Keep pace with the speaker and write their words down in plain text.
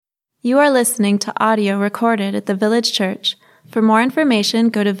You are listening to audio recorded at the Village Church. For more information,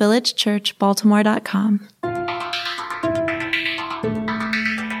 go to villagechurchbaltimore.com. I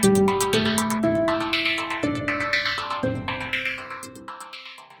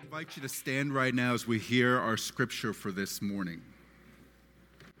invite you to stand right now as we hear our scripture for this morning.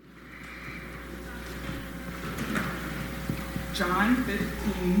 John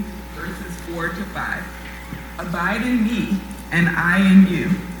 15, verses 4 to 5. Abide in me, and I in you.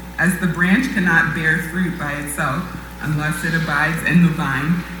 As the branch cannot bear fruit by itself unless it abides in the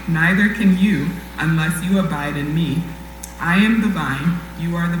vine, neither can you unless you abide in me. I am the vine,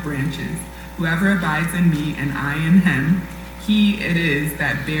 you are the branches. Whoever abides in me and I in him, he it is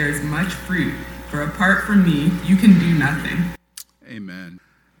that bears much fruit. For apart from me, you can do nothing. Amen.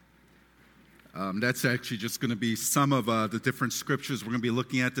 That's actually just going to be some of the different scriptures we're going to be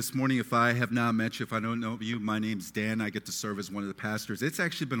looking at this morning. If I have not met you, if I don't know you, my name's Dan. I get to serve as one of the pastors. It's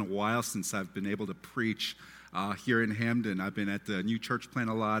actually been a while since I've been able to preach here in Hamden. I've been at the new church plant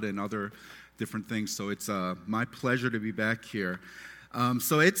a lot and other different things, so it's my pleasure to be back here.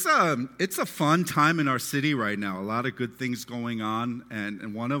 So it's a fun time in our city right now. A lot of good things going on,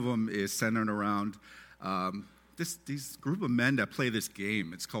 and one of them is centered around these group of men that play this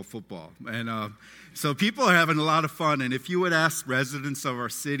game. It's called football. And so people are having a lot of fun. And if you would ask residents of our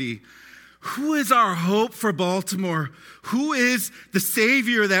city, who is our hope for Baltimore? Who is the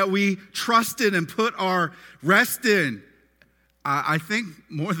Savior that we trusted and put our rest in? I think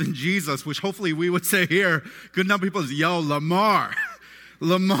more than Jesus, which hopefully we would say here, good number of people is, Lamar.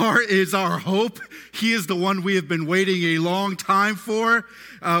 Lamar is our hope. He is the one we have been waiting a long time for.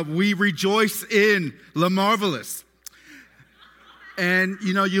 We rejoice in LaMarvelous. And,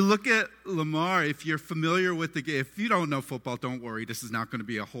 you look at Lamar, if you're familiar with the game, if you don't know football, don't worry. This is not going to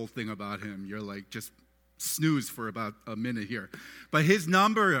be a whole thing about him. You're like, just snooze for about a minute here. But his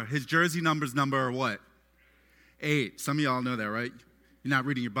jersey number's number what? 8. Some of y'all know that, right? You're not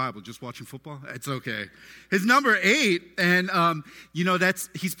reading your Bible, just watching football? It's okay. His number 8, and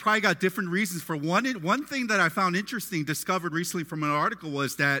he's probably got different reasons for one thing that I found interesting, discovered recently from an article,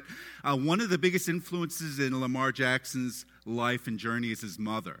 was that one of the biggest influences in Lamar Jackson's life and journey is his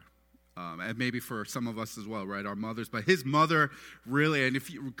mother. And maybe for some of us as well, right? Our mothers. But his mother really, and if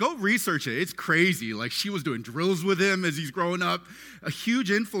you go research it, it's crazy. Like, she was doing drills with him as he's growing up. A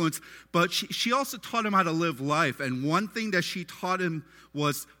huge influence. But she also taught him how to live life. And one thing that she taught him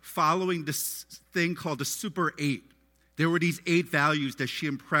was following this thing called the Super 8. There were these 8 values that she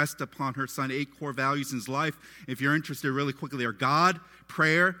impressed upon her son, 8 core values in his life. If you're interested, really quickly, they are God,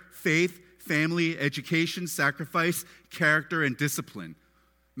 prayer, faith, family, education, sacrifice, character, and discipline.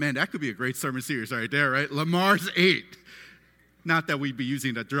 Man, that could be a great sermon series right there, right? Lamar's 8. Not that we'd be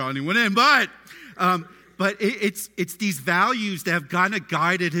using that to draw anyone in, but it's these values that have kind of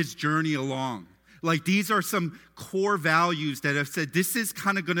guided his journey along. Like, these are some core values that have said, this is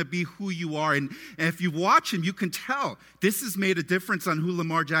kind of going to be who you are. And if you watch him, you can tell this has made a difference on who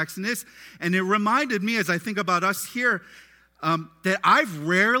Lamar Jackson is. And it reminded me, as I think about us here, that I've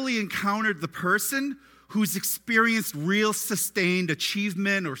rarely encountered the person who's experienced real sustained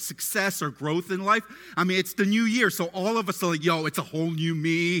achievement or success or growth in life. I mean, it's the new year, so all of us are like, it's a whole new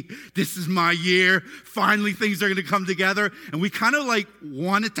me. This is my year. Finally, things are going to come together. And we kind of like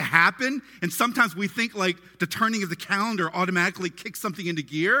want it to happen. And sometimes we think like the turning of the calendar automatically kicks something into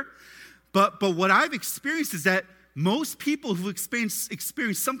gear. But what I've experienced is that most people who've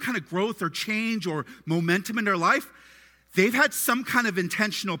experienced some kind of growth or change or momentum in their life, they've had some kind of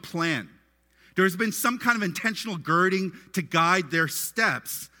intentional plan. There's been some kind of intentional girding to guide their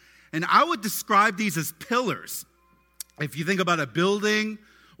steps. And I would describe these as pillars. If you think about a building,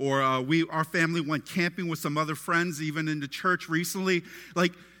 or our family went camping with some other friends, even in the church recently,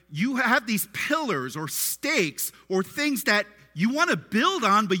 like, you have these pillars or stakes or things that you want to build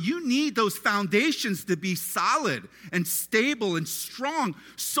on, but you need those foundations to be solid and stable and strong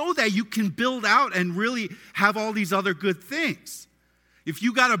so that you can build out and really have all these other good things. If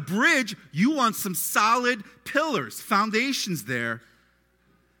you got a bridge, you want some solid pillars, foundations there.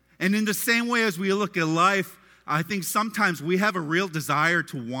 And in the same way as we look at life, I think sometimes we have a real desire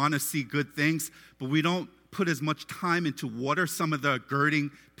to want to see good things, but we don't put as much time into what are some of the girding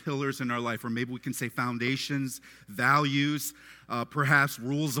pillars in our life, or maybe we can say foundations, values, perhaps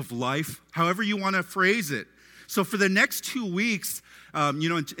rules of life, however you want to phrase it. So for the next 2 weeks,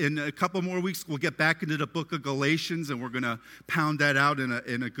 in a couple more weeks, we'll get back into the book of Galatians, and we're going to pound that out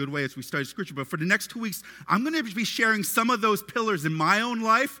in a good way as we study Scripture. But for the next 2 weeks, I'm going to be sharing some of those pillars in my own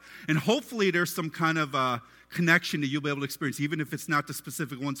life, and hopefully there's some kind of connection that you'll be able to experience, even if it's not the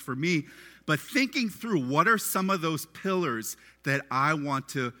specific ones for me, but thinking through what are some of those pillars that I want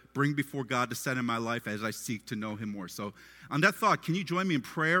to bring before God to set in my life as I seek to know him more. So on that thought, can you join me in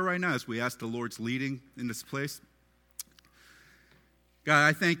prayer right now as we ask the Lord's leading in this place? God,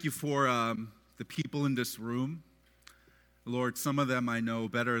 I thank you for the people in this room. Lord, some of them I know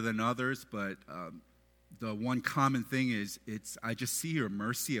better than others, but the one common thing is I just see your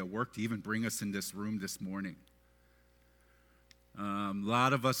mercy at work to even bring us in this room this morning. A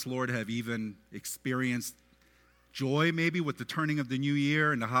lot of us, Lord, have even experienced joy maybe with the turning of the new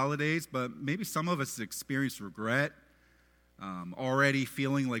year and the holidays, but maybe some of us experienced regret, already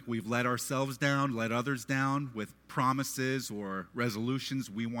feeling like we've let ourselves down, let others down with promises or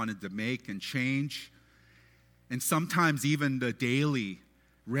resolutions we wanted to make and change. And sometimes even the daily,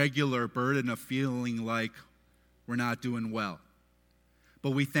 regular burden of feeling like we're not doing well.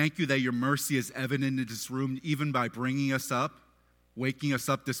 But we thank you that your mercy is evident in this room, even by bringing us up, waking us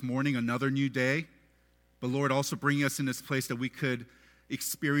up this morning, another new day. But Lord, also bringing us in this place that we could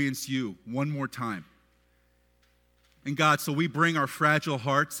experience you one more time. And God, so we bring our fragile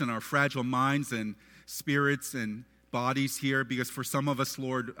hearts and our fragile minds and spirits and bodies here, because for some of us,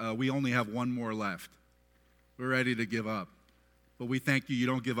 Lord, we only have one more left. We're ready to give up. But we thank you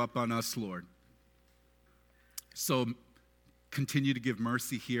don't give up on us, Lord. So continue to give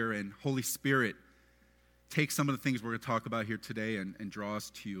mercy here. And Holy Spirit, take some of the things we're going to talk about here today and draw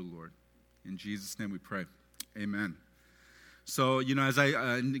us to you, Lord. In Jesus' name we pray. Amen. So, as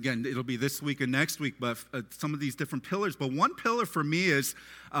again, it'll be this week and next week, but some of these different pillars. But one pillar for me is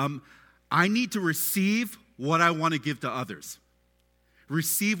I need to receive what I want to give to others.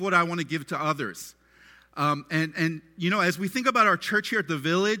 Receive what I want to give to others. As we think about our church here at the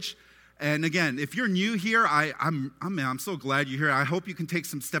Village, and again, if you're new here, I'm so glad you're here. I hope you can take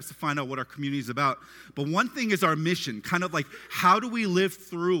some steps to find out what our community is about. But one thing is our mission, kind of like how do we live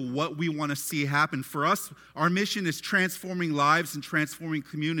through what we want to see happen? For us, our mission is transforming lives and transforming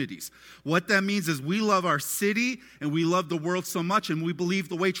communities. What that means is we love our city and we love the world so much, and we believe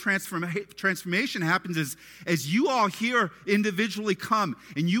the way transformation happens is as you all here individually come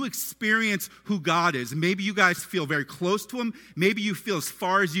and you experience who God is. And maybe you guys feel very close to him. Maybe you feel as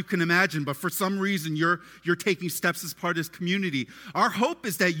far as you can imagine, but for some reason you're taking steps as part of this community. Our hope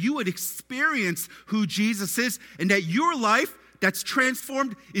is that you would experience who Jesus is, and that your life that's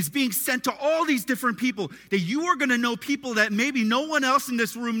transformed is being sent to all these different people, that you are going to know people that maybe no one else in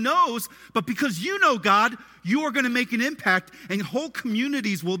this room knows, but because you know God, you are going to make an impact, and whole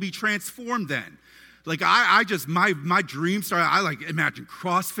communities will be transformed then. Like my dreams started, I imagine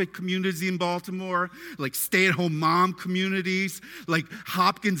CrossFit communities in Baltimore, like stay-at-home mom communities, like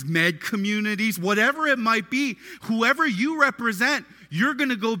Hopkins Med communities, whatever it might be, whoever you represent, you're going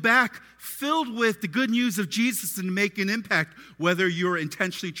to go back filled with the good news of Jesus and make an impact, whether you're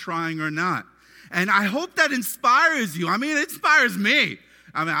intentionally trying or not. And I hope that inspires you. I mean, it inspires me.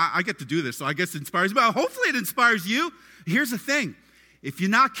 I mean, I get to do this, so I guess it inspires me, but hopefully it inspires you. Here's the thing. If you're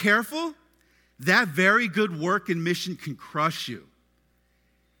not careful, that very good work and mission can crush you.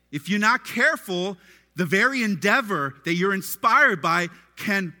 If you're not careful, the very endeavor that you're inspired by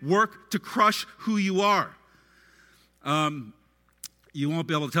can work to crush who you are. You won't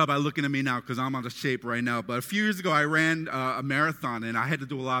be able to tell by looking at me now because I'm out of shape right now. But a few years ago, I ran a marathon, and I had to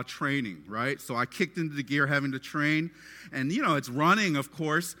do a lot of training, right? So I kicked into the gear having to train. And, it's running, of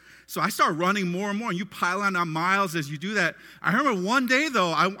course. So I started running more and more, and you pile on miles as you do that. I remember one day,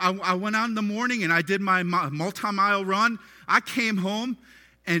 though, I went out in the morning, and I did my multi-mile run. I came home,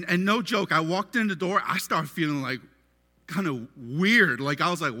 and no joke, I walked in the door. I started feeling like kind of weird. Like, I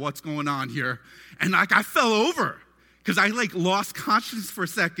was like, what's going on here? And I fell over. Because I lost consciousness for a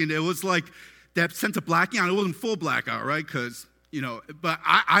second. It was like that sense of blacking out. It wasn't full blackout, right? Because, but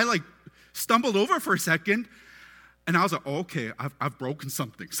I stumbled over for a second. And I was like, okay, I've broken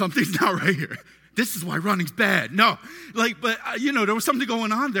something. Something's not right here. This is why running's bad. No, but there was something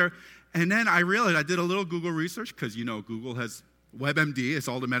going on there. And then I realized I did a little Google research because, Google has WebMD. It's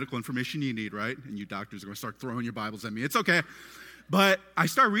all the medical information you need, right? And you doctors are going to start throwing your Bibles at me. It's okay. But I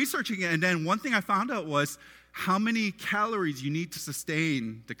started researching it. And then one thing I found out was how many calories you need to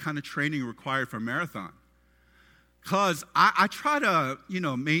sustain the kind of training required for a marathon. Because I try to,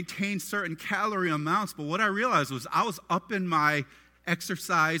 maintain certain calorie amounts, but what I realized was I was up in my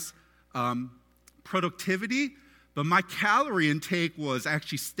exercise productivity, but my calorie intake was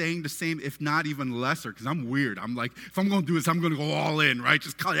actually staying the same, if not even lesser, because I'm weird. I'm like, if I'm going to do this, I'm going to go all in, right?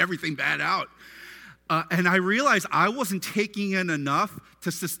 Just cut everything bad out. And I realized I wasn't taking in enough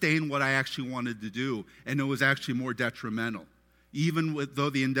to sustain what I actually wanted to do, and it was actually more detrimental, even though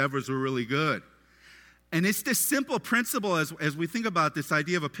the endeavors were really good. And it's this simple principle as we think about this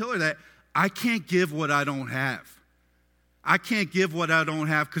idea of a pillar, that I can't give what I don't have. I can't give what I don't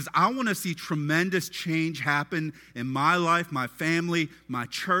have, because I want to see tremendous change happen in my life, my family, my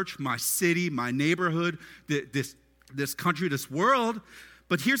church, my city, my neighborhood, this country, this world.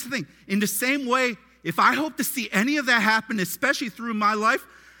 But here's the thing. In the same way, if I hope to see any of that happen, especially through my life,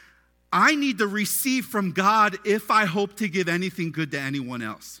 I need to receive from God if I hope to give anything good to anyone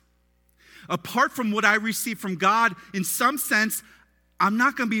else. Apart from what I receive from God, in some sense, I'm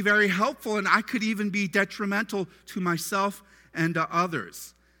not going to be very helpful, and I could even be detrimental to myself and to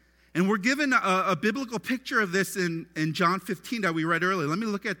others. And we're given a biblical picture of this in John 15 that we read earlier. Let me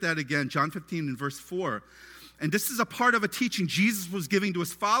look at that again, John 15 and verse 4. And this is a part of a teaching Jesus was giving to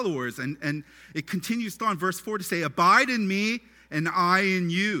his followers, and it continues on, verse 4, to say, "Abide in me, and I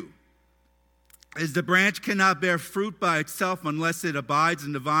in you. As the branch cannot bear fruit by itself unless it abides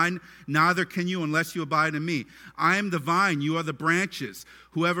in the vine, neither can you unless you abide in me. I am the vine, you are the branches.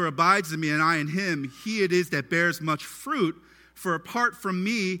 Whoever abides in me and I in him, he it is that bears much fruit. For apart from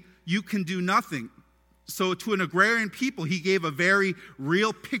me, you can do nothing." So to an agrarian people, he gave a very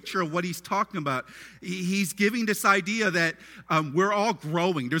real picture of what he's talking about. He's giving this idea that we're all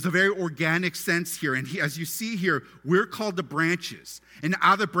growing. There's a very organic sense here. And as you see here, we're called the branches. And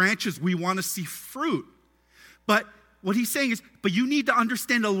out of the branches, we want to see fruit. But what he's saying is, but you need to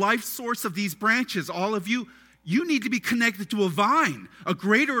understand the life source of these branches. All of you, you need to be connected to a vine, a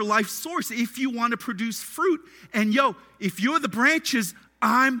greater life source, if you want to produce fruit. And if you're the branches,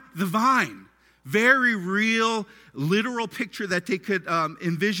 I'm the vine. Very real, literal picture that they could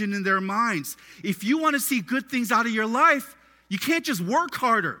envision in their minds. If you want to see good things out of your life, you can't just work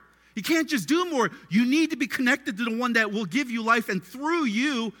harder. You can't just do more. You need to be connected to the one that will give you life, and through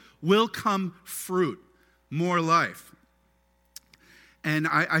you will come fruit, more life. And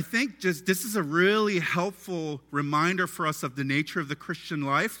I think just this is a really helpful reminder for us of the nature of the Christian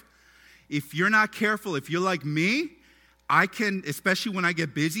life. If you're not careful, if you're like me, I can, especially when I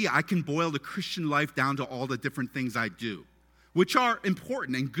get busy, I can boil the Christian life down to all the different things I do, which are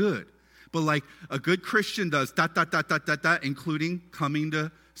important and good. But like a good Christian does, including coming to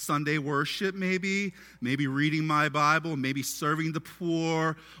Sunday worship maybe reading my Bible, maybe serving the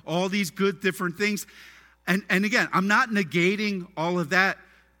poor, all these good different things. And again, I'm not negating all of that,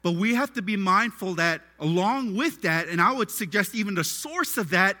 but we have to be mindful that along with that, and I would suggest even the source of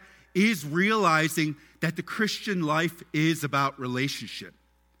that, is realizing that the Christian life is about relationship.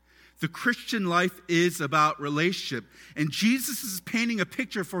 The Christian life is about relationship. And Jesus is painting a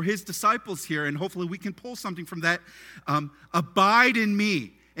picture for his disciples here, and hopefully we can pull something from that. Abide in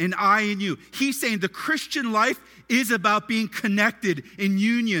me, and I in you. He's saying the Christian life is about being connected in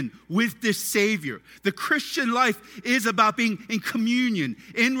union with this Savior. The Christian life is about being in communion,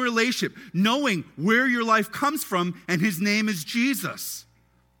 in relationship, knowing where your life comes from, and his name is Jesus.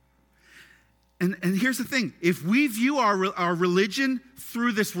 And here's the thing. If we view our religion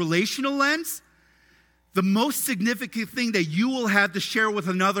through this relational lens, the most significant thing that you will have to share with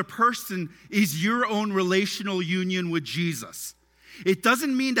another person is your own relational union with Jesus. It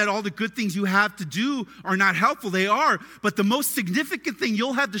doesn't mean that all the good things you have to do are not helpful. They are. But the most significant thing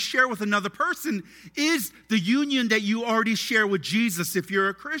you'll have to share with another person is the union that you already share with Jesus if you're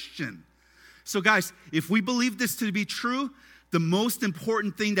a Christian. So guys, if we believe this to be true, the most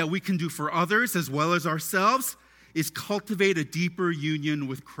important thing that we can do for others as well as ourselves is cultivate a deeper union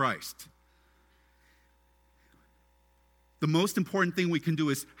with Christ. The most important thing we can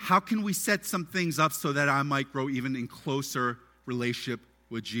do is, how can we set some things up so that I might grow even in closer relationship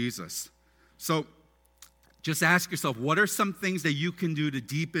with Jesus? So just ask yourself, what are some things that you can do to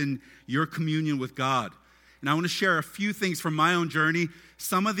deepen your communion with God? And I want to share a few things from my own journey.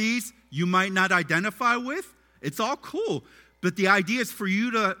 Some of these you might not identify with. It's all cool. But the idea is for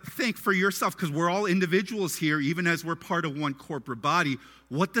you to think for yourself, because we're all individuals here, even as we're part of one corporate body.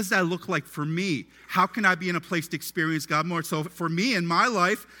 What does that look like for me? How can I be in a place to experience God more? So for me in my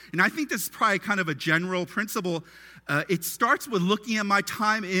life, and I think this is probably kind of a general principle, it starts with looking at my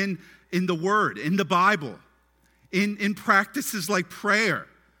time in the Word, in the Bible, in practices like prayer.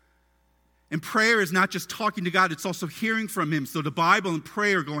 And prayer is not just talking to God, it's also hearing from him. So the Bible and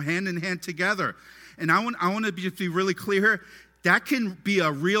prayer go hand in hand together. And I want to be really clear here. That can be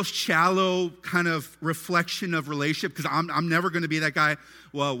a real shallow kind of reflection of relationship, because I'm never going to be that guy.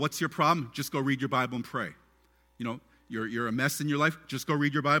 Well, what's your problem? Just go read your Bible and pray. You're a mess in your life. Just go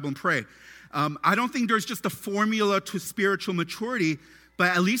read your Bible and pray. I don't think there's just a formula to spiritual maturity,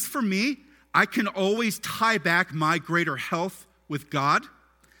 but at least for me, I can always tie back my greater health with God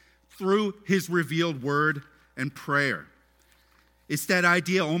through his revealed word and prayer. It's that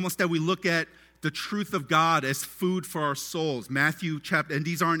idea almost that we look at the truth of God as food for our souls. Matthew chapter, and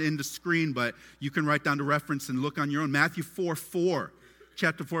these aren't in the screen, but you can write down the reference and look on your own. Matthew 4:4,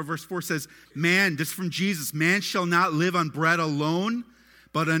 chapter 4, verse 4 says, man, this is from Jesus, man shall not live on bread alone,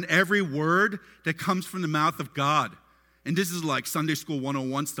 but on every word that comes from the mouth of God. And this is like Sunday School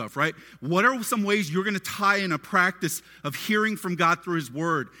 101 stuff, right? What are some ways you're going to tie in a practice of hearing from God through his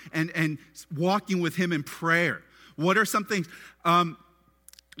word and walking with him in prayer? What are some things?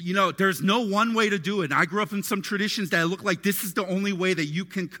 There's no one way to do it. And I grew up in some traditions that look like this is the only way that you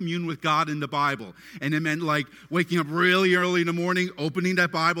can commune with God in the Bible. And it meant like waking up really early in the morning, opening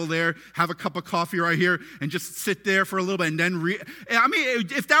that Bible there, have a cup of coffee right here, and just sit there for a little bit and then read. I mean,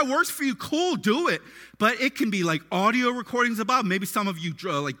 if that works for you, cool, do it. But it can be like audio recordings of Bible. Maybe some of you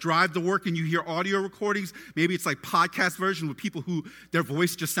drive to work and you hear audio recordings. Maybe it's like podcast version with people who their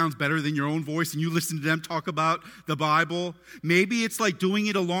voice just sounds better than your own voice and you listen to them talk about the Bible. Maybe it's like doing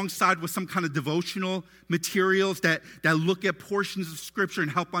it alongside with some kind of devotional materials that look at portions of Scripture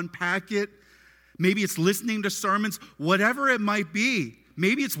and help unpack it. Maybe it's listening to sermons, whatever it might be.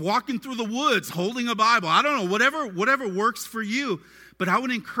 Maybe it's walking through the woods holding a Bible. I don't know, whatever works for you. But I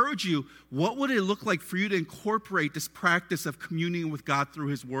would encourage you, what would it look like for you to incorporate this practice of communing with God through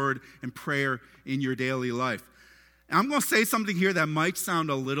his word and prayer in your daily life? And I'm going to say something here that might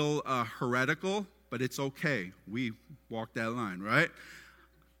sound a little heretical, but it's okay. We walk that line, right?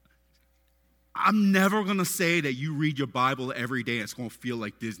 I'm never going to say that you read your Bible every day and it's going to feel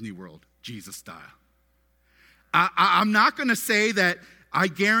like Disney World, Jesus style. I'm not going to say that. I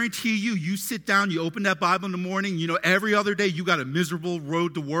guarantee you sit down, you open that Bible in the morning, every other day you got a miserable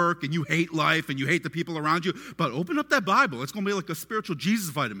road to work and you hate life and you hate the people around you, but open up that Bible. It's going to be like a spiritual Jesus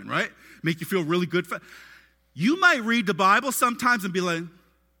vitamin, right? Make you feel really good. You might read the Bible sometimes and be like,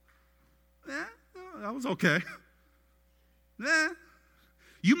 that was okay.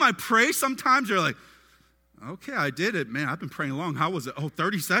 You might pray sometimes, you're like, okay, I did it. Man, I've been praying long. How was it?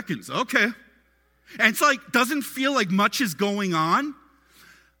 30 seconds. Okay. And it's like, doesn't feel like much is going on.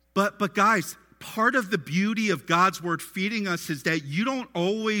 But guys, part of the beauty of God's word feeding us is that you don't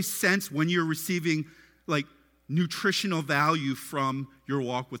always sense when you're receiving like nutritional value from your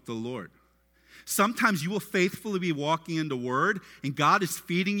walk with the Lord. Sometimes you will faithfully be walking in the word and God is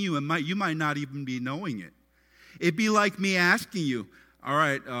feeding you and you might not even be knowing it. It'd be like me asking you, all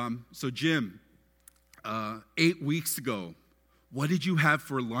right, so Jim, 8 weeks ago, what did you have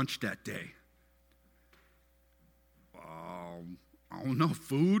for lunch that day? I don't know,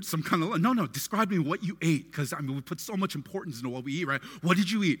 food, some kind of, no, describe to me what you ate, because, we put so much importance into what we eat, right? What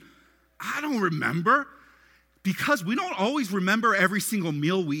did you eat? I don't remember, because we don't always remember every single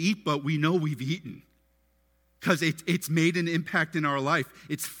meal we eat, but we know we've eaten, because it's made an impact in our life.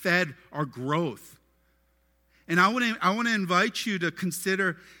 It's fed our growth. And I want to invite you to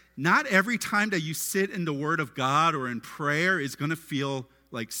consider, not every time that you sit in the Word of God or in prayer is going to feel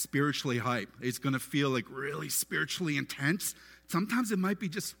like spiritually hype. It's going to feel like really spiritually intense. Sometimes it might be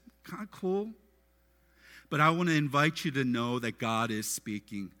just kind of cool. But I want to invite you to know that God is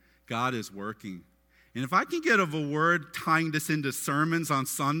speaking. God is working. And if I can get of a word tying this into sermons on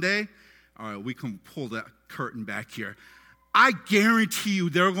Sunday, all right, we can pull that curtain back here. I guarantee you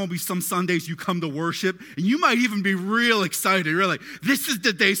there are going to be some Sundays you come to worship, and you might even be real excited. You're like, this is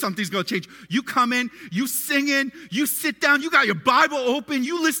the day something's going to change. You come in, you sing in, you sit down, you got your Bible open,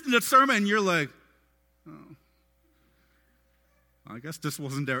 you listen to the sermon, and you're like, I guess this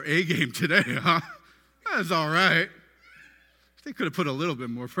wasn't their A game today, huh? That's all right. They could have put a little bit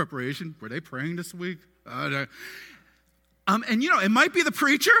more preparation. Were they praying this week? And it might be the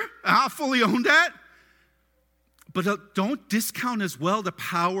preacher. I'll fully own that. But don't discount as well the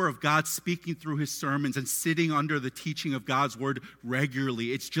power of God speaking through his sermons and sitting under the teaching of God's word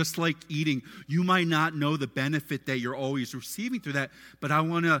regularly. It's just like eating. You might not know the benefit that you're always receiving through that, but I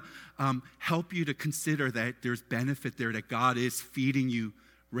want to help you to consider that there's benefit there, that God is feeding you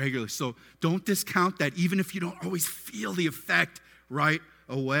regularly. So don't discount that, even if you don't always feel the effect right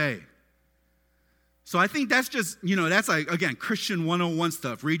away. So I think that's just, that's like, again, Christian 101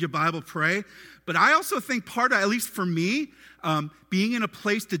 stuff. Read your Bible, pray. But I also think part of, at least for me, being in a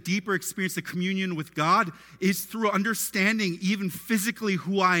place to deeper experience the communion with God is through understanding even physically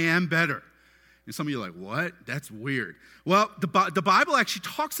who I am better. And some of you are like, what? That's weird. Well, the Bible actually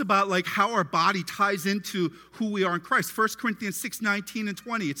talks about like how our body ties into who we are in Christ. 1 Corinthians 6:19 and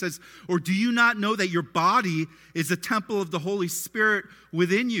 20, it says, or do you not know that your body is a temple of the Holy Spirit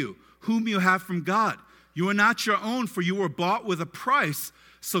within you, whom you have from God? You are not your own, for you were bought with a price.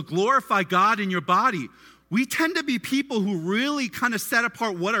 So glorify God in your body. we tend to be people who really kind of set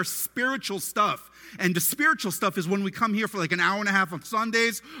apart what are spiritual stuff. And the spiritual stuff is when we come here for like an hour and a half on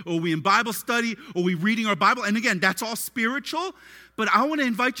Sundays, or we in Bible study, or we reading our Bible. And again, that's all spiritual. But I want to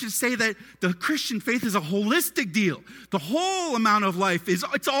invite you to say that the Christian faith is a holistic deal. The whole amount of life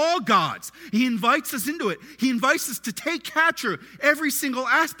it's all God's. He invites us into it. He invites us to take capture every single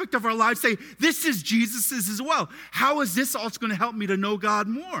aspect of our lives, say, this is Jesus's as well. How is this also going to help me to know God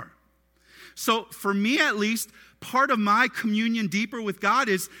more? So for me at least, part of my communion deeper with God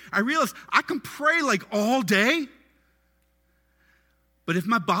is I realize I can pray like all day, but if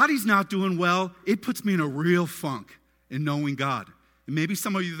my body's not doing well, it puts me in a real funk in knowing God. And maybe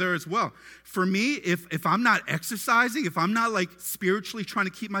some of you there as well. For me, if I'm not exercising, if I'm not like spiritually trying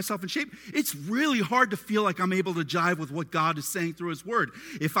to keep myself in shape, it's really hard to feel like I'm able to jive with what God is saying through his word.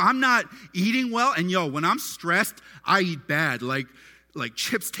 If I'm not eating well, and when I'm stressed, I eat bad. Like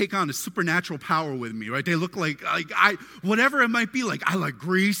chips take on a supernatural power with me, right? They look like whatever it might be, like I like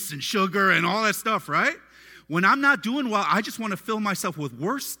grease and sugar and all that stuff, right? When I'm not doing well, I just want to fill myself with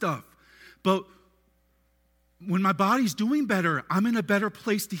worse stuff. But when my body's doing better, I'm in a better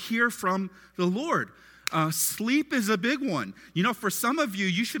place to hear from the Lord. Sleep is a big one. For some of you,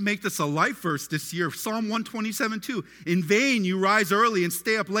 you should make this a life verse this year. Psalm 127:2. In vain you rise early and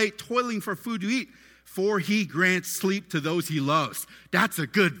stay up late, toiling for food to eat, for he grants sleep to those he loves. That's a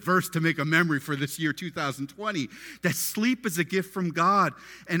good verse to make a memory for this year, 2020. That sleep is a gift from God.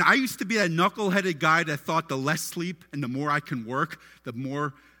 And I used to be that knuckleheaded guy that thought the less sleep and the more I can work, the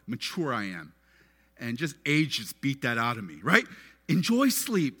more mature I am. And just age just beat that out of me, right? Enjoy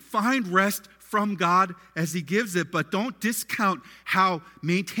sleep. Find rest from God as he gives it, but don't discount how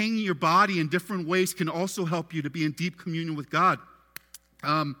maintaining your body in different ways can also help you to be in deep communion with God.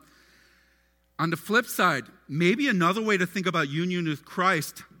 On the flip side, maybe another way to think about union with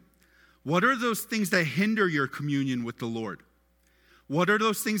Christ, what are those things that hinder your communion with the Lord? What are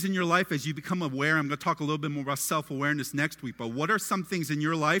those things in your life as you become aware? I'm going to talk a little bit more about self-awareness next week, but what are some things in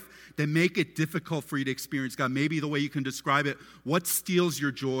your life that make it difficult for you to experience God? Maybe the way you can describe it, what steals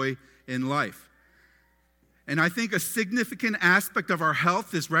your joy in life? And I think a significant aspect of our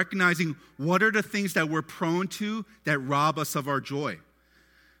health is recognizing what are the things that we're prone to that rob us of our joy.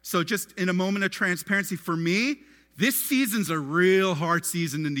 So just in a moment of transparency, for me, this season's a real hard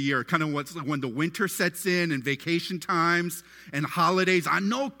season in the year, kind of when the winter sets in and vacation times and holidays. I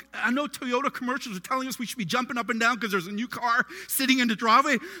know Toyota commercials are telling us we should be jumping up and down because there's a new car sitting in the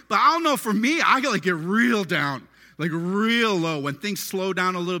driveway. But I don't know, for me, I get real down, like real low. When things slow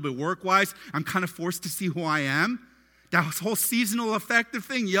down a little bit work-wise, I'm kind of forced to see who I am. That whole seasonal affective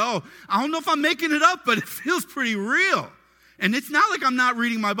thing, I don't know if I'm making it up, but it feels pretty real. And it's not like I'm not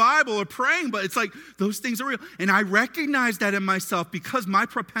reading my Bible or praying, but it's like those things are real. And I recognize that in myself because my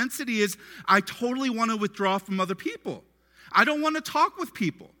propensity is I totally want to withdraw from other people. I don't want to talk with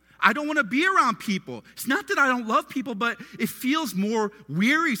people. I don't want to be around people. It's not that I don't love people, but it feels more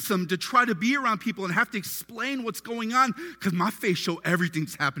wearisome to try to be around people and have to explain what's going on because my face shows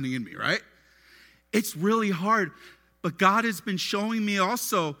everything's happening in me, right? It's really hard. But God has been showing me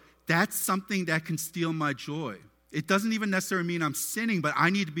also that's something that can steal my joy. It doesn't even necessarily mean I'm sinning, but I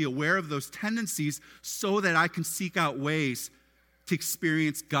need to be aware of those tendencies so that I can seek out ways to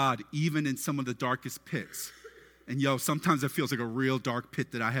experience God, even in some of the darkest pits. And sometimes it feels like a real dark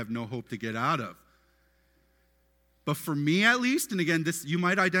pit that I have no hope to get out of. But for me at least, and again, you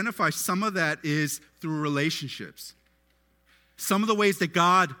might identify some of that is through relationships. Some of the ways that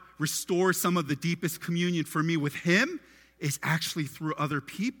God restores some of the deepest communion for me with him is actually through other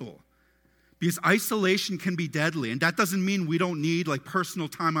people. Because isolation can be deadly. And that doesn't mean we don't need personal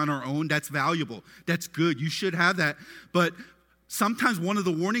time on our own. That's valuable. That's good. You should have that. But sometimes one of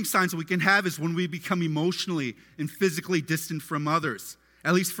the warning signs that we can have is when we become emotionally and physically distant from others.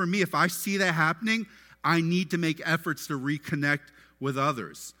 At least for me, if I see that happening, I need to make efforts to reconnect with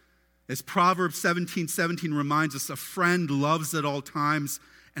others. As Proverbs 17:17 reminds us, a friend loves at all times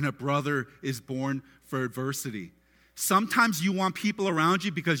and a brother is born for adversity. Sometimes you want people around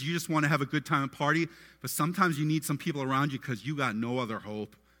you because you just want to have a good time and party, but sometimes you need some people around you because you got no other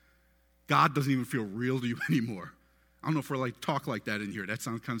hope. God doesn't even feel real to you anymore. I don't know if we're talk like that in here. That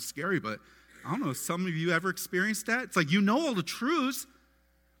sounds kind of scary, but I don't know. Some of you ever experienced that? It's like you know all the truths,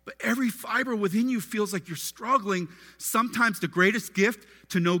 but every fiber within you feels like you're struggling. Sometimes the greatest gift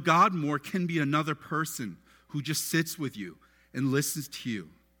to know God more can be another person who just sits with you and listens to you.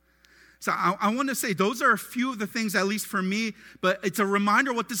 So I want to say those are a few of the things, at least for me, but it's a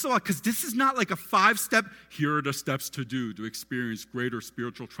reminder what this is about, because this is not like a 5-step, here are the steps to do to experience greater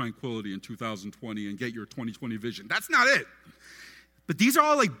spiritual tranquility in 2020 and get your 2020 vision. That's not it. But these are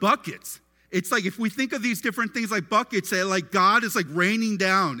all like buckets. It's like if we think of these different things like buckets, like God is like raining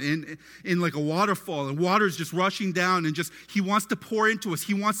down in like a waterfall, and water is just rushing down, and just He wants to pour into us.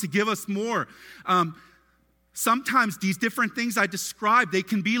 He wants to give us more. Sometimes these different things I described, they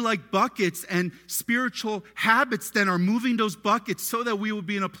can be like buckets, and spiritual habits then are moving those buckets so that we will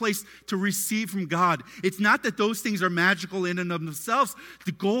be in a place to receive from God. It's not that those things are magical in and of themselves.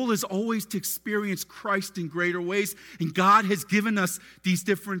 The goal is always to experience Christ in greater ways, and God has given us these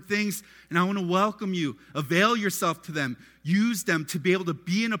different things, and I want to welcome you. Avail yourself to them. Use them to be able to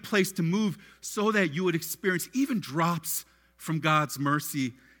be in a place to move so that you would experience even drops from God's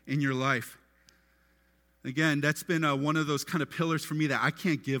mercy in your life. Again, that's been one of those kind of pillars for me, that I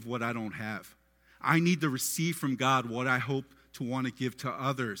can't give what I don't have. I need to receive from God what I hope to want to give to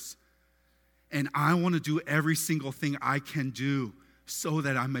others. And I want to do every single thing I can do so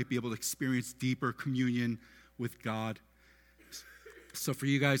that I might be able to experience deeper communion with God. So for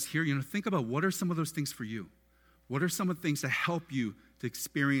you guys here, think about, what are some of those things for you? What are some of the things that help you to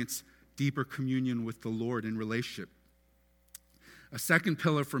experience deeper communion with the Lord in relationship? A second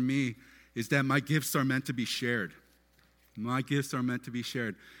pillar for me is that my gifts are meant to be shared. My gifts are meant to be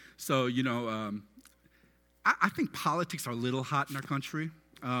shared. So, I think politics are a little hot in our country.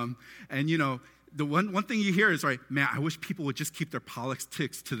 The one thing you hear is, right, man, I wish people would just keep their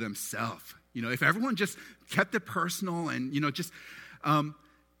politics to themselves. If everyone just kept it personal and,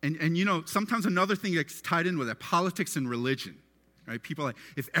 sometimes another thing that's tied in with that, politics and religion. Right? People like,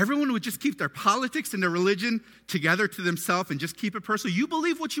 if everyone would just keep their politics and their religion together to themselves and just keep it personal, you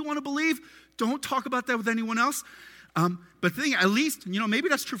believe what you want to believe, don't talk about that with anyone else. But the thing, at least, maybe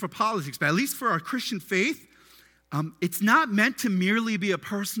that's true for politics, but at least for our Christian faith, it's not meant to merely be a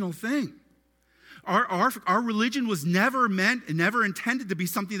personal thing. Our religion was never meant and never intended to be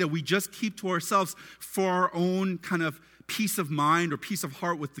something that we just keep to ourselves for our own kind of peace of mind or peace of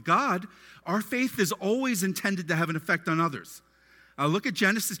heart with God. Our faith is always intended to have an effect on others. Look at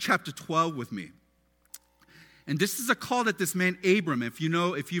Genesis chapter 12 with me. And this is a call that this man Abram, if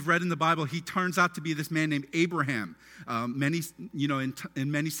you've read in the Bible, he turns out to be this man named Abraham. In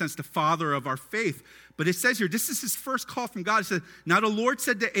many sense, the father of our faith. But it says here, this is his first call from God. It said, "Now the Lord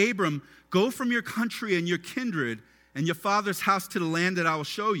said to Abram, go from your country and your kindred and your father's house to the land that I will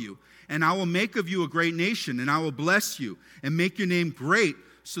show you. And I will make of you a great nation, and I will bless you and make your name great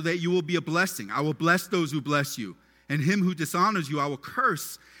so that you will be a blessing. I will bless those who bless you. And him who dishonors you I will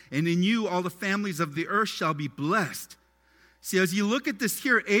curse, and in you all the families of the earth shall be blessed." See, as you look at this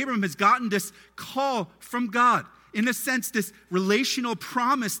here, Abram has gotten this call from God. In a sense, this relational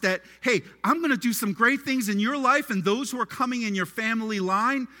promise that, hey, I'm going to do some great things in your life, and those who are coming in your family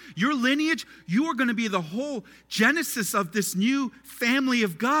line, your lineage, you are going to be the whole genesis of this new family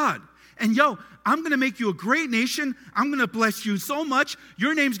of God. And I'm going to make you a great nation. I'm going to bless you so much.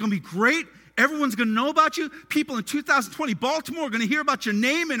 Your name's going to be great. Everyone's going to know about you. People in 2020 Baltimore are going to hear about your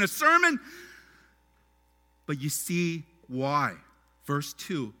name in a sermon. But you see why. Verse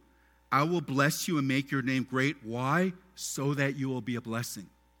 2, I will bless you and make your name great. Why? So that you will be a blessing.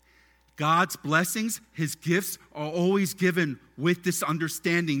 God's blessings, his gifts, are always given with this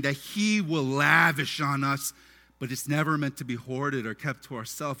understanding that he will lavish on us, but it's never meant to be hoarded or kept to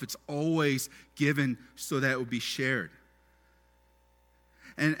ourselves. It's always given so that it will be shared.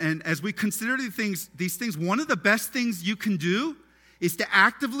 And as we consider these things, one of the best things you can do is to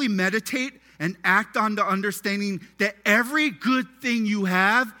actively meditate and act on the understanding that every good thing you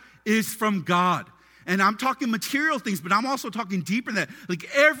have is from God. And I'm talking material things, but I'm also talking deeper than that. Like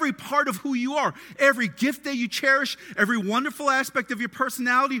every part of who you are, every gift that you cherish, every wonderful aspect of your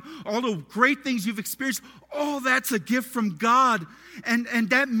personality, all the great things you've experienced, all that's a gift from God. And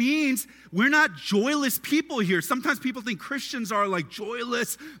that means we're not joyless people here. Sometimes people think Christians are like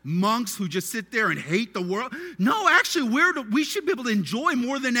joyless monks who just sit there and hate the world. No, actually, we should be able to enjoy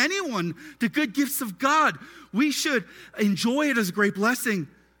more than anyone the good gifts of God. We should enjoy it as a great blessing.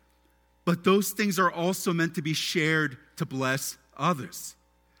 But those things are also meant to be shared to bless others.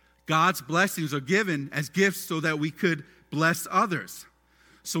 God's blessings are given as gifts so that we could bless others.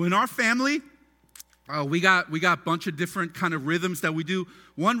 So in our family, we got a bunch of different kind of rhythms that we do.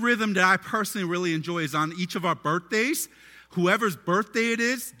 One rhythm that I personally really enjoy is on each of our birthdays. Whoever's birthday it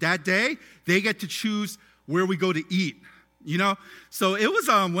is that day, they get to choose where we go to eat. So it was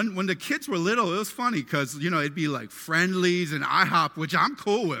when the kids were little, it was funny because, it'd be like Friendlies and IHOP, which I'm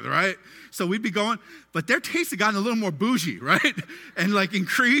cool with, right? So we'd be going, but their tastes had gotten a little more bougie, right? And like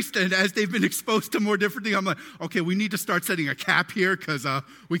increased, and as they've been exposed to more different things, I'm like, okay, we need to start setting a cap here because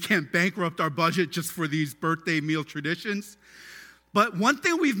we can't bankrupt our budget just for these birthday meal traditions. But one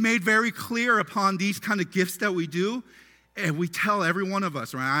thing we've made very clear upon these kind of gifts that we do And we tell every one of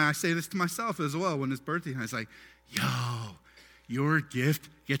us, right? I say this to myself as well when it's birthday. I was like, yo, your gift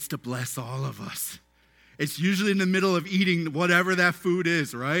gets to bless all of us. It's usually in the middle of eating whatever that food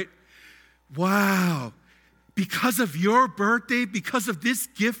is, right? Wow. Because of your birthday, because of this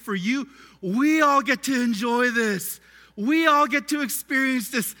gift for you, we all get to enjoy this. We all get to experience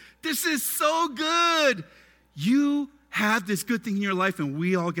this. This is so good. You have this good thing in your life, and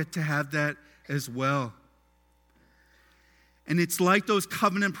we all get to have that as well. And it's like those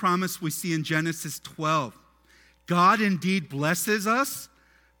covenant promises we see in Genesis 12. God indeed blesses us,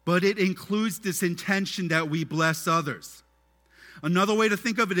 but it includes this intention that we bless others. Another way to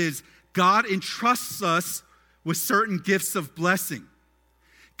think of it is God entrusts us with certain gifts of blessing.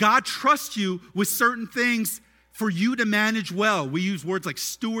 God trusts you with certain things for you to manage well. We use words like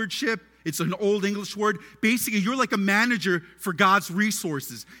stewardship. It's an old English word. Basically, you're like a manager for God's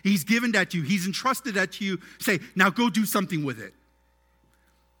resources. He's given that to you. He's entrusted that to you. Say, now go do something with it.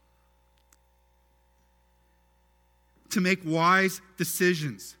 To make wise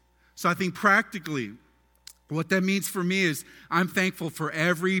decisions. So I think practically, what that means for me is I'm thankful for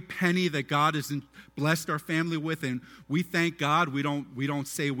every penny that God has blessed our family with, and we thank God. We don't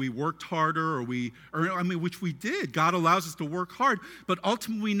say we worked harder or which we did. God allows us to work hard, but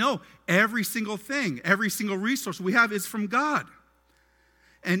ultimately we know every single thing, every single resource we have is from God.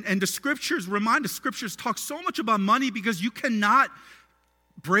 And the scriptures talk so much about money because you cannot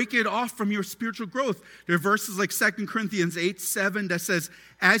break it off from your spiritual growth. There are verses like 2 Corinthians 8:7 that says,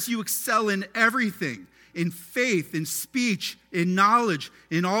 as you excel in everything, in faith, in speech, in knowledge,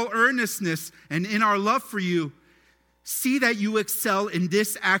 in all earnestness, and in our love for you, see that you excel in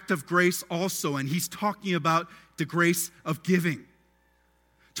this act of grace also. And he's talking about the grace of giving.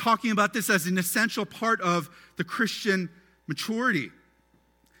 Talking about this as an essential part of the Christian maturity.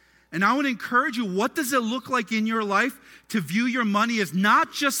 And I want to encourage you, what does it look like in your life to view your money as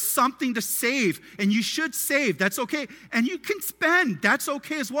not just something to save? And you should save, that's okay. And you can spend, that's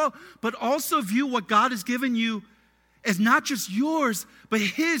okay as well. But also view what God has given you as not just yours, but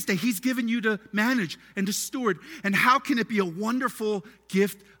his, that he's given you to manage and to steward. And how can it be a wonderful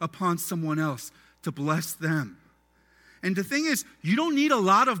gift upon someone else to bless them? And the thing is, you don't need a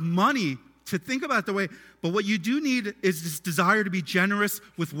lot of money to think about it the way, but what you do need is this desire to be generous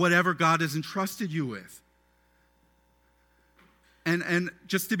with whatever God has entrusted you with. And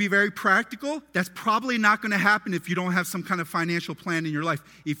just to be very practical, that's probably not going to happen if you don't have some kind of financial plan in your life.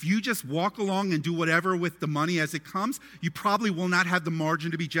 If you just walk along and do whatever with the money as it comes, you probably will not have the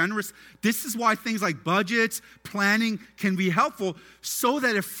margin to be generous. This is why things like budgets, planning can be helpful so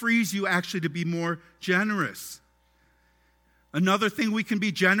that it frees you actually to be more generous. Another thing we can be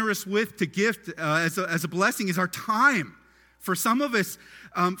generous with to gift as a blessing is our time. For some of us,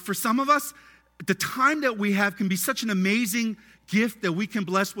 the time that we have can be such an amazing gift that we can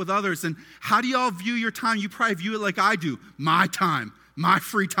bless with others. And how do y'all view your time? You probably view it like I do. My time, my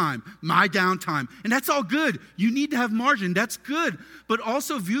free time, my downtime. And that's all good. You need to have margin. That's good. But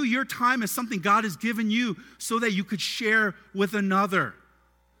also view your time as something God has given you so that you could share with another.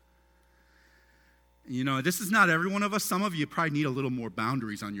 You know, this is not every one of us. Some of you probably need a little more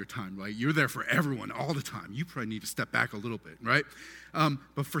boundaries on your time, right? You're there for everyone all the time. You probably need to step back a little bit, right?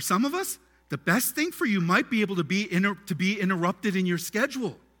 But for some of us, the best thing for you might be able to be interrupted in your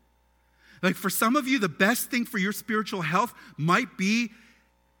schedule. Like for some of you, the best thing for your spiritual health might be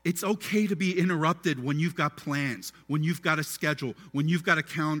it's okay to be interrupted when you've got plans, when you've got a schedule, when you've got a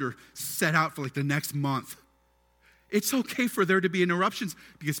calendar set out for like the next month. It's okay for there to be interruptions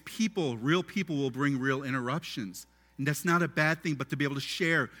because real people will bring real interruptions. And that's not a bad thing, but to be able to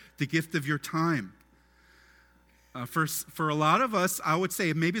share the gift of your time. For a lot of us, I would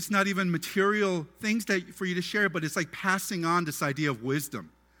say maybe it's not even material things for you to share, but it's like passing on this idea of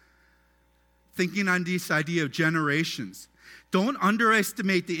wisdom. Thinking on this idea of generations. Don't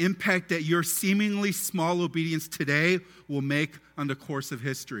underestimate the impact that your seemingly small obedience today will make on the course of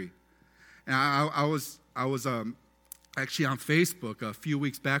history. And I was actually on Facebook a few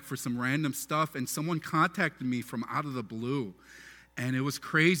weeks back for some random stuff, and someone contacted me from out of the blue, and it was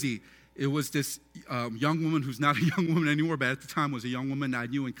crazy. It was this young woman who's not a young woman anymore, but at the time was a young woman I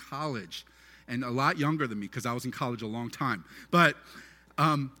knew in college, and a lot younger than me because I was in college a long time. But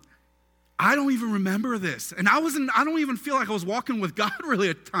I don't even remember this, and I don't even feel like I was walking with God really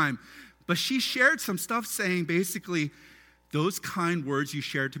at the time. But she shared some stuff saying basically, those kind words you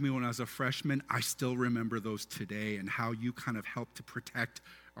shared to me when I was a freshman, I still remember those today and how you kind of helped to protect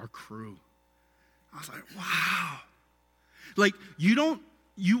our crew. I was like, wow. Like,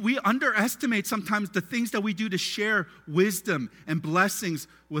 we underestimate sometimes the things that we do to share wisdom and blessings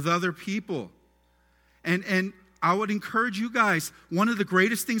with other people. And I would encourage you guys, one of the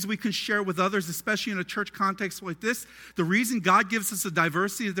greatest things we can share with others, especially in a church context like this, the reason God gives us a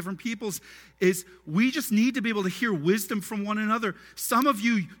diversity of different peoples is we just need to be able to hear wisdom from one another. Some of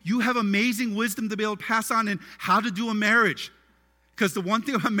you have amazing wisdom to be able to pass on in how to do a marriage. Because the one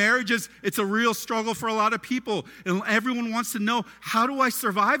thing about marriage is it's a real struggle for a lot of people. And everyone wants to know, how do I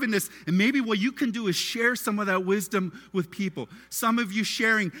survive in this? And maybe what you can do is share some of that wisdom with people. Some of you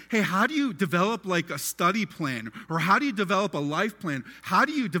sharing, hey, how do you develop like a study plan? Or how do you develop a life plan? How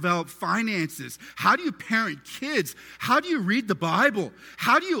do you develop finances? How do you parent kids? How do you read the Bible?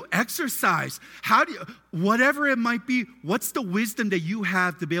 How do you exercise? Whatever it might be, what's the wisdom that you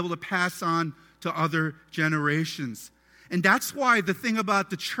have to be able to pass on to other generations? And that's why the thing about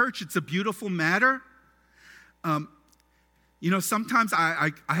the church, it's a beautiful matter. Sometimes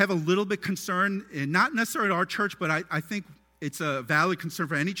I have a little bit concern, and not necessarily at our church, but I think it's a valid concern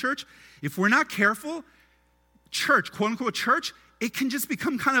for any church. If we're not careful, church, quote unquote church, it can just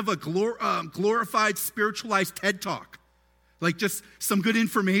become kind of a glorified, spiritualized TED Talk. Like just some good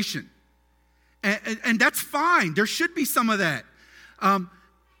information. And that's fine. There should be some of that.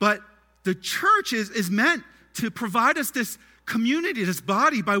 But the church is meant to provide us this community, this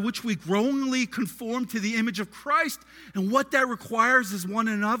body by which we growingly conform to the image of Christ. And what that requires is one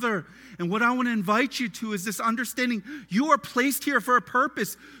another. And what I want to invite you to is this understanding you are placed here for a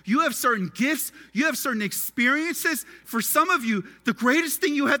purpose. You have certain gifts. You have certain experiences. For some of you, the greatest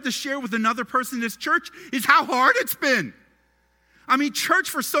thing you have to share with another person in this church is how hard it's been. I mean, church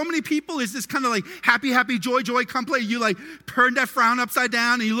for so many people is this kind of like happy, happy, joy, joy, come play. You like turn that frown upside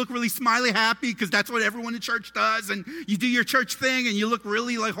down and you look really smiley happy because that's what everyone in church does. And you do your church thing and you look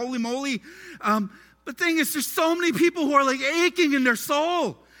really like holy moly. But the thing is, there's so many people who are like aching in their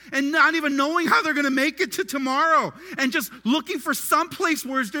soul and not even knowing how they're going to make it to tomorrow and just looking for some place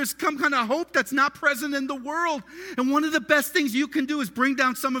where there's some kind of hope that's not present in the world. And one of the best things you can do is bring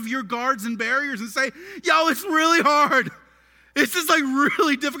down some of your guards and barriers and say, yo, it's really hard. It's just like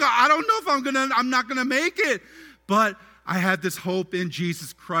really difficult. I don't know if I'm not gonna make it. But I have this hope in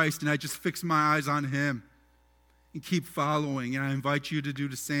Jesus Christ, and I just fix my eyes on him and keep following. And I invite you to do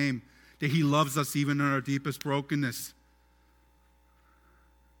the same, that he loves us even in our deepest brokenness.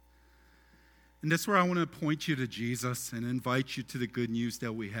 And that's where I want to point you to Jesus and invite you to the good news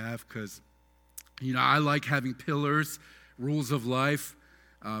that we have, because, I like having pillars, rules of life,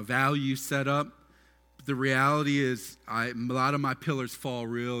 values set up. The reality is a lot of my pillars fall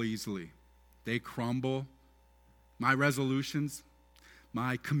real easily. They crumble. My resolutions,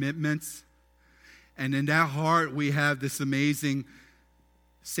 my commitments. And in that heart, we have this amazing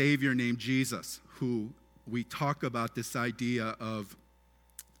Savior named Jesus, who we talk about this idea of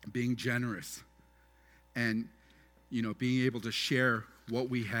being generous and, being able to share what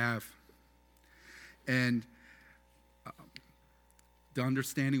we have. And the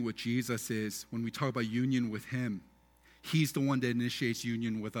understanding what Jesus is, when we talk about union with him, he's the one that initiates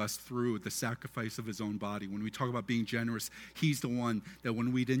union with us through the sacrifice of his own body. When we talk about being generous, he's the one that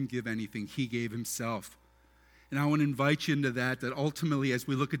when we didn't give anything, he gave himself. And I want to invite you into that ultimately as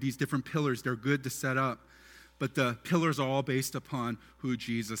we look at these different pillars, they're good to set up. But the pillars are all based upon who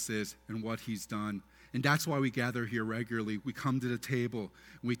Jesus is and what he's done. And that's why we gather here regularly. We come to the table,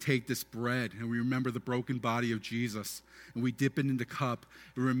 and we take this bread, and we remember the broken body of Jesus, and we dip it in the cup,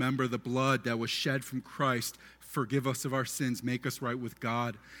 and remember the blood that was shed from Christ. Forgive us of our sins, make us right with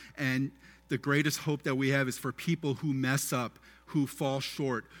God. And the greatest hope that we have is for people who mess up, who fall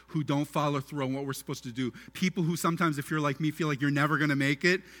short, who don't follow through on what we're supposed to do. People who sometimes, if you're like me, feel like you're never going to make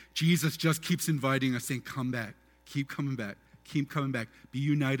it. Jesus just keeps inviting us, saying, come back, keep coming back, keep coming back, be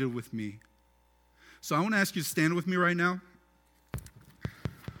united with me. So I want to ask you to stand with me right now.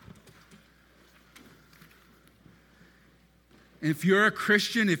 And if you're a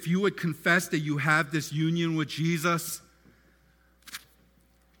Christian, if you would confess that you have this union with Jesus,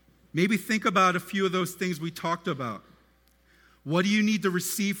 maybe think about a few of those things we talked about. What do you need to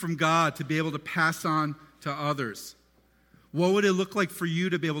receive from God to be able to pass on to others? What would it look like for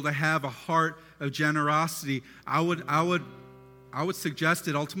you to be able to have a heart of generosity? I would suggest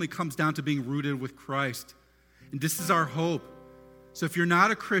it ultimately comes down to being rooted with Christ. And this is our hope. So if you're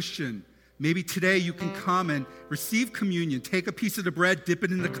not a Christian, maybe today you can come and receive communion. Take a piece of the bread, dip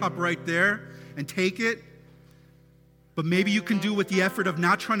it in the cup right there, and take it. But maybe you can do with the effort of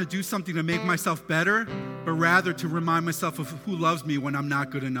not trying to do something to make myself better, but rather to remind myself of who loves me when I'm not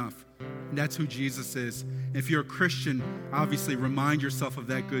good enough. And that's who Jesus is. And if you're a Christian, obviously remind yourself of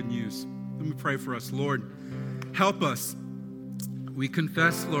that good news. Let me pray for us. Lord, help us. We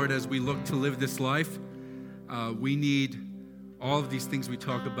confess, Lord, as we look to live this life, we need all of these things we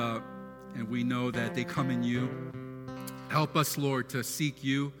talk about. and we know that they come in you. Help us, Lord, to seek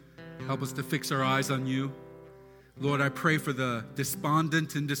you. Help us to fix our eyes on you. Lord, I pray for the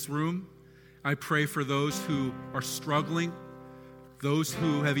despondent in this room. I pray for those who are struggling, those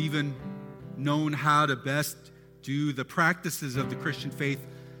who have even known how to best do the practices of the Christian faith,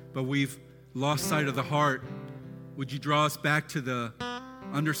 but we've lost sight of the heart. Would you draw us back to the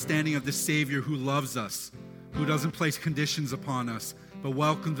understanding of the Savior who loves us, who doesn't place conditions upon us, but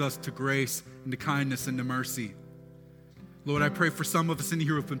welcomes us to grace and to kindness and to mercy. Lord, I pray for some of us in here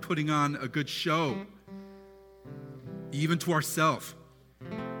who have been putting on a good show, even to ourselves.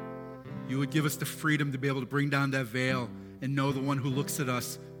 You would give us the freedom to be able to bring down that veil and know the one who looks at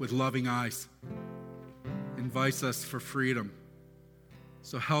us with loving eyes, invites us for freedom.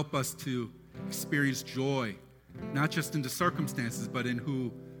 So help us to experience joy, not just in the circumstances, but in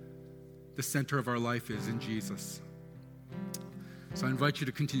who the center of our life is, in Jesus. So I invite you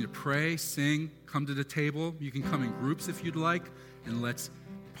to continue to pray, sing, come to the table. You can come in groups if you'd like, and let's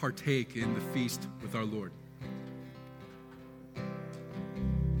partake in the feast with our Lord.